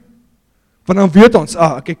hoor. Want dan weet ons,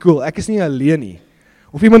 okay cool, ek is nie alleen nie.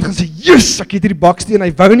 Of iemand gaan sê, yes, ek het hierdie baksteen,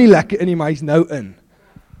 hy wou nie lekker in nie, maar hy is nou in.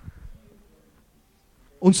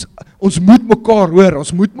 Ons moet mekaar hoor,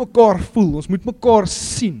 ons moet mekaar voel, ons moet mekaar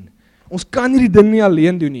sien. Ons kan hierdie ding nie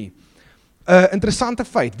alleen doen nie. Interessante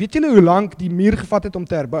feit, weet julle hoe lank die muur gevat het om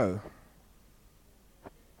te herbou?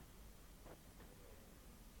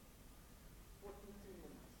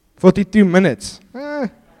 42 minutes.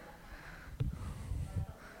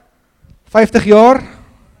 50 jaar?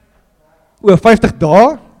 50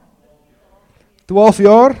 dae? 12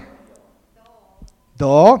 jaar?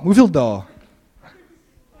 Dae? Hoeveel dae?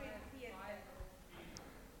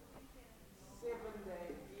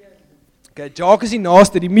 Okay, Jacques is die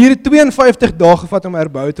naaste. Die muur het 52 dae gevat om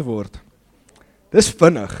herbou te word. Dis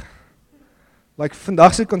vinnig.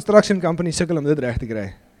 Vandag se construction company sukkel om dit reg te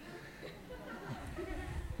kry.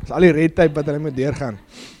 Dis al die red tape wat hulle moet deurgaan.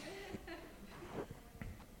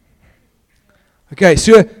 Okay,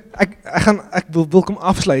 so ek wil kom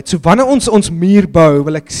afsluit. So wanneer ons muur bou,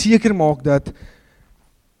 wil ek seker maak dat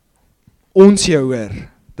ons jou hoor,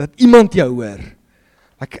 dat iemand jou hoor.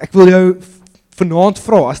 Ek wil jou vanaand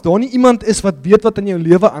vra, as daar nie iemand is wat weet wat in jou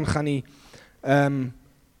lewe aangaan nie, en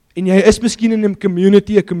jy is miskien in 'n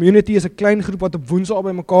community is 'n klein groep wat op Woensdae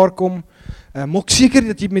by mekaar kom, maak seker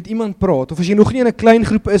dat jy met iemand praat, of as jy nog nie in 'n klein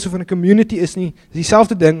groep is of in 'n community is nie, is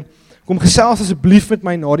dieselfde ding, kom gesels asseblief met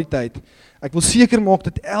my na die tyd. Ek wil seker maak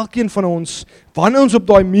dat elkeen van ons, wanneer ons op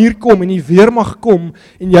daai muur kom en jy weer mag kom,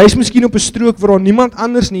 en jy is miskien op 'n strook waar daar niemand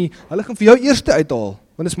anders nie, hulle gaan vir jou eerste uithaal,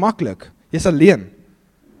 want dit is maklik, jy's alleen.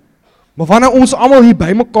 Maar wanneer ons almal hier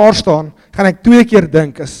by mekaar staan, gaan ek 2 keer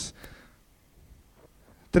dink, as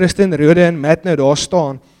Tristan, Rode en Matt nou daar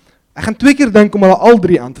staan, ek gaan 2 keer dink om hulle al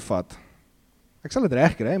 3 aan te vat. Ek sal dit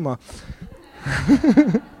reg kry, maar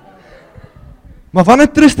maar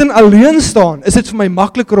wanneer Tristan alleen staan, is dit vir my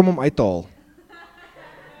makliker om hom uit te haal.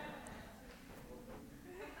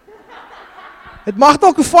 Het mag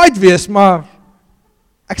dalk 'n fight wees, maar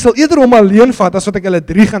ek sal eerder hom alleen vat, as wat ek hulle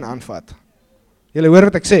 3 gaan aanvat. Julle hoor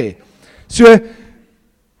wat ek sê. So,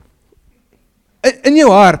 in jou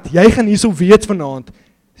hart, jy gaan hierso weet vanaand,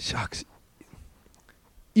 shucks,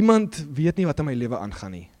 iemand weet nie wat in my lewe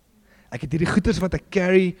aangaan nie. Ek het hierdie goeders wat ek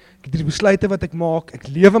carry, ek het hierdie besluite wat ek maak, ek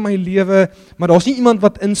lewe my lewe, maar daar's nie iemand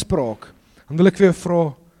wat inspraak. Dan wil ek vir jou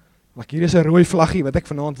vra, hier is 'n rooi vlaggie wat ek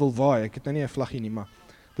vanaand wil waai, ek het nou nie 'n vlaggie nie, maar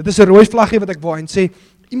dit is 'n rooi vlaggie wat ek waai en sê,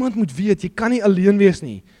 iemand moet weet, jy kan nie alleen wees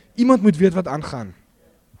nie, iemand moet weet wat aangaan.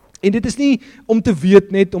 En dit is nie om te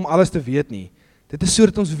weet net om alles te weet nie. Dit is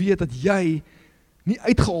sodat ons weet dat jy nie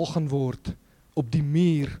uitgehaal gaan word op die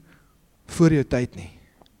muur voor jou tyd nie.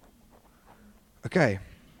 Okay.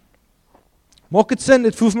 Maak dit sin?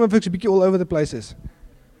 Dit voel vir my of ek so 'n bietjie all over the place is.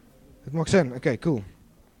 Dit maak sin. Okay, cool.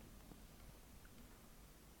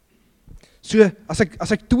 So, as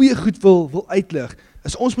ek 2 goed wil uitlig,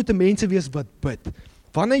 is ons moet 'n mense wees wat bid.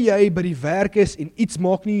 Wanneer jy by die werk is en iets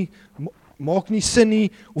maak nie sin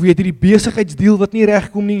nie, of jy het hierdie besigheidsdeal wat nie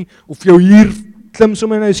regkom nie, of jou huur klim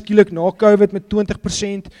sommer nou skielik na COVID met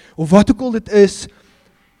 20%, of wat ook al dit is,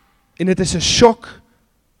 en dit is 'n shock,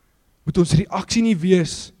 moet ons reaksie nie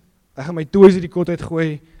wees, ek gaan my toys uit die kot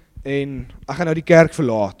uitgooi, en ek gaan nou die kerk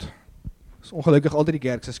verlaat. Dit is ongelukkig altyd die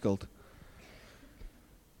kerk se skuld.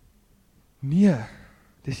 Nee,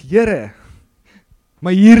 dis Here,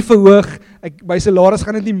 my huur verhoog, my salaris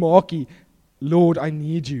gaan dit nie maak nie, Lord, I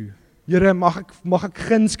need you. Here, mag ek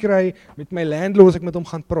guns kry met my landlord as ek met hom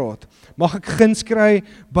gaan praat. Mag ek guns kry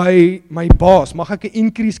by my baas. Mag ek 'n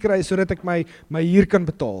increase kry sodat ek my huur kan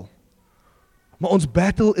betaal. Maar ons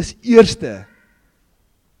battle is eerste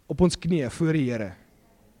op ons knieë voor die Here.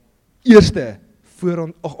 Eerste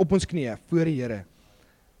op ons knieë voor die Here.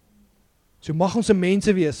 So mag ons 'n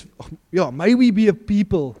mense wees. May we be a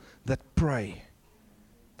people that pray.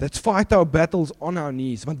 Let's fight our battles on our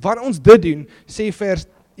knees. Want wat ons dit doen, sê vers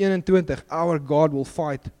 21, our God will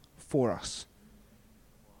fight for us.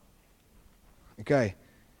 Okay.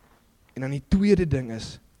 En dan die tweede ding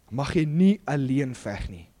is, mag jy nie alleen veg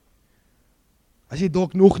nie. As jy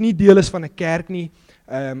dalk nog nie deel is van 'n kerk nie,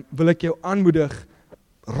 wil ek jou aanmoedig,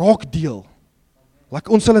 raak deel.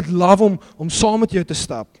 Ons sal dit love om saam met jou te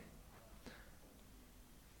stap.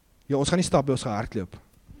 Ja, ons gaan nie stap, ons gaan hardloop.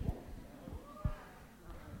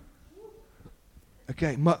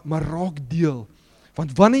 Okay, maar raak deel.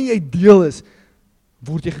 Want wanneer jy deel is,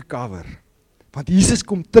 word jy gecover. Want Jesus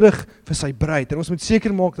kom terug vir sy bruid, en ons moet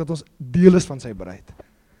seker maak dat ons deel is van sy bruid.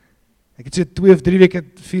 Ek het so 2 of 3 weke,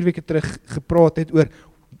 4 weke terug gepraat het oor,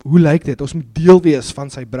 hoe lyk dit? Ons moet deel wees van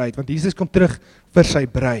sy bruid, want Jesus kom terug vir sy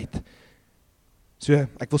bruid. So,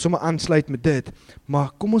 ek wil sommer aansluit met dit,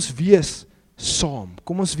 maar kom ons wees saam,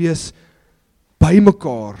 kom ons wees by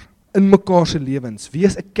mekaar, in mekaar se lewens,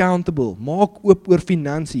 wees accountable, maak oop oor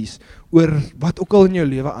finansies, oor wat ook al in jou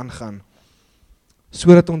lewe aangaan,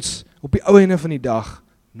 sodat ons op die ou einde van die dag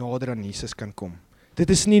nader aan Jesus kan kom. Dit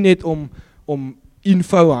is nie net om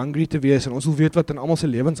info hungry te wees en ons wil weet wat in almal se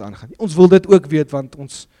lewens aangaan. Ons wil dit ook weet want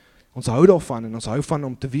ons hou daarvan en ons hou van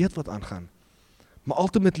om te weet wat aangaan. Maar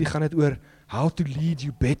ultimately gaan dit oor how to lead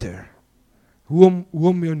you better. Hoe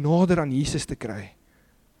om jou nader aan Jesus te kry.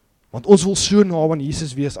 Want ons wil so naby aan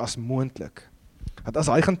Jesus wees as moontlik. Want as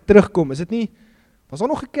hy gaan terugkom, is dit nie, was daar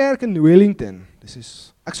nog 'n kerk in Wellington?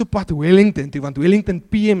 Ek so pad Wellington toe, want Wellington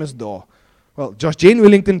PM is daar. Well, Josh Jane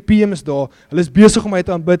Wellington PM is daar, hulle is besig om my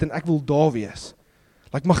te aanbid en ek wil daar wees.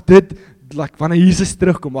 Mag dit, wanneer Jesus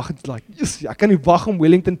terugkom, mag het, yes, ek kan nie wag om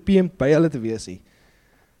Wellington PM by hulle te wees nie.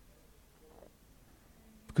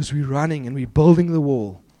 Because we're running and we're building the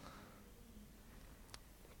wall.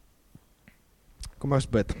 Kom ons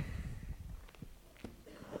bid.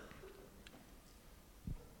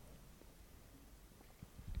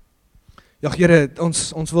 Ja, Here,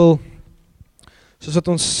 ons wil, soos wat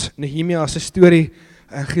ons Nehemia se storie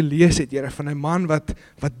gelees het, Here, van 'n man wat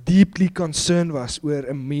deeply concerned was oor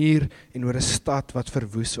 'n muur en oor 'n stad wat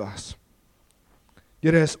verwoes was.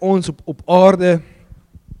 Here, is ons op aarde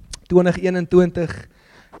 2021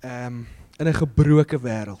 in 'n gebroke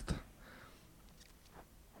wêreld.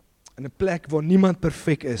 In 'n plek waar niemand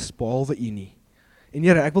perfek is behalwe U nie. En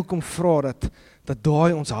Here, ek wil kom vra dat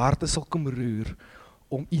daai ons harte sal kom roer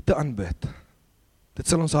om U te aanbid. Dit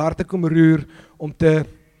sal ons harte kom roer om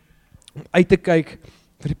uit te kyk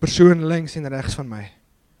vir die persoon links en regs van my.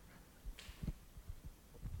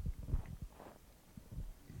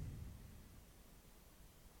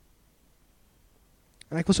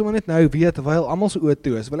 En ek wil sommer net nou weet, terwyl almal se oë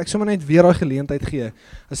toe is, wil ek sommer net weer daai geleentheid gee.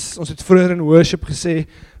 Ons het vroeër in worship gesê,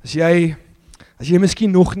 as jy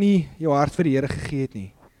miskien nog nie jou hart vir die Here gegee het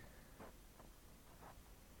nie,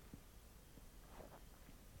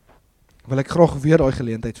 wil ek graag weer daai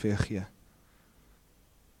geleentheid vir jou gee.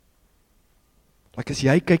 As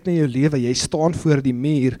jy kyk na jou lewe, jy staan voor die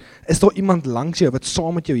muur, is daar iemand langs jou wat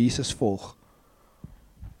saam met jou Jesus volg?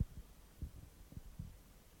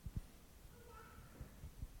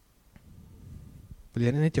 Wil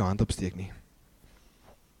jy net jou hand opsteek nie?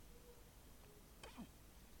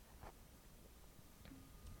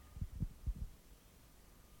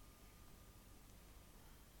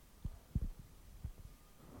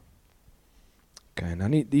 Okay, nou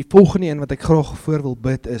die volgende een wat ek graag voor wil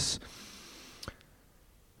bid is,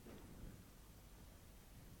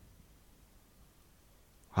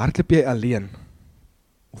 hardloop jy alleen?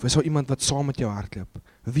 Of is daar iemand wat saam met jou hardloop?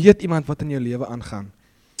 Weet iemand wat in jou lewe aangaan?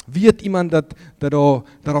 Weet iemand dat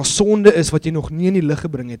daar sonde is wat jy nog nie in die lig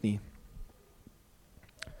gebring het nie?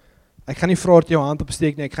 Ek gaan nie vra dat jy jou hand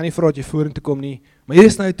opsteek nie, ek gaan nie vra dat jy vorentoe kom nie, maar hier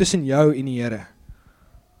is nou tussen jou en die Here.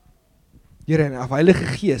 Here, en Heilige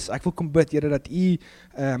Gees, ek wil kom bid, Here, dat U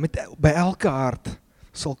by elke hart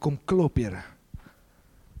sal kom klop, Here.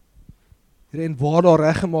 Here, en waar daar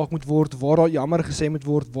reggemaak moet word, waar daar jammer gesê moet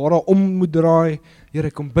word, waar daar om moet draai,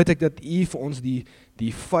 Here, kom bid ek dat U vir ons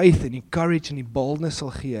die faith en die courage en die boldness sal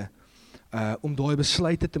gee, om daai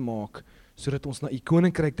besluite te maak, sodat ons na U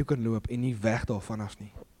koninkryk toe kan loop en nie weg daarvan af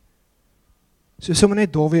nie. So sommer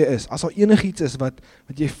net daar weer is, as daar enigiets is wat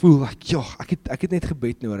jy voel, ek het net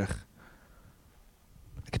gebed nodig.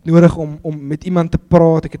 Ek het nodig om met iemand te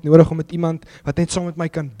praat, ek het nodig om met iemand wat net saam met my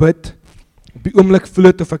kan bid. Op die oomblik voel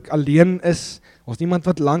het of ek alleen is, ons niemand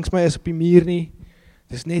wat langs my is op die muur nie,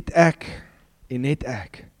 dis net ek en net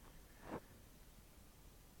ek.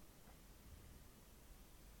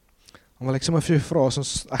 En wil ek sommer vir jou vra,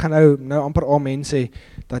 ek gaan nou amper amen sê,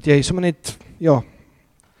 dat jy sommer net,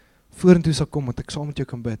 vorentoe sal kom, want ek saam met jou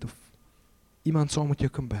kan bid, of iemand saam met jou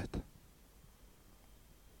kan bid.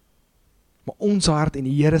 Maar ons hart en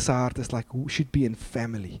die Here se hart is like, we should be in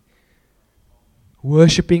family.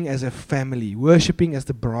 Worshipping as a family, worshipping as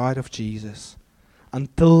the bride of Jesus,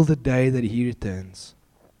 until the day that He returns.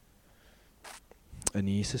 In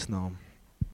Jesus' naam.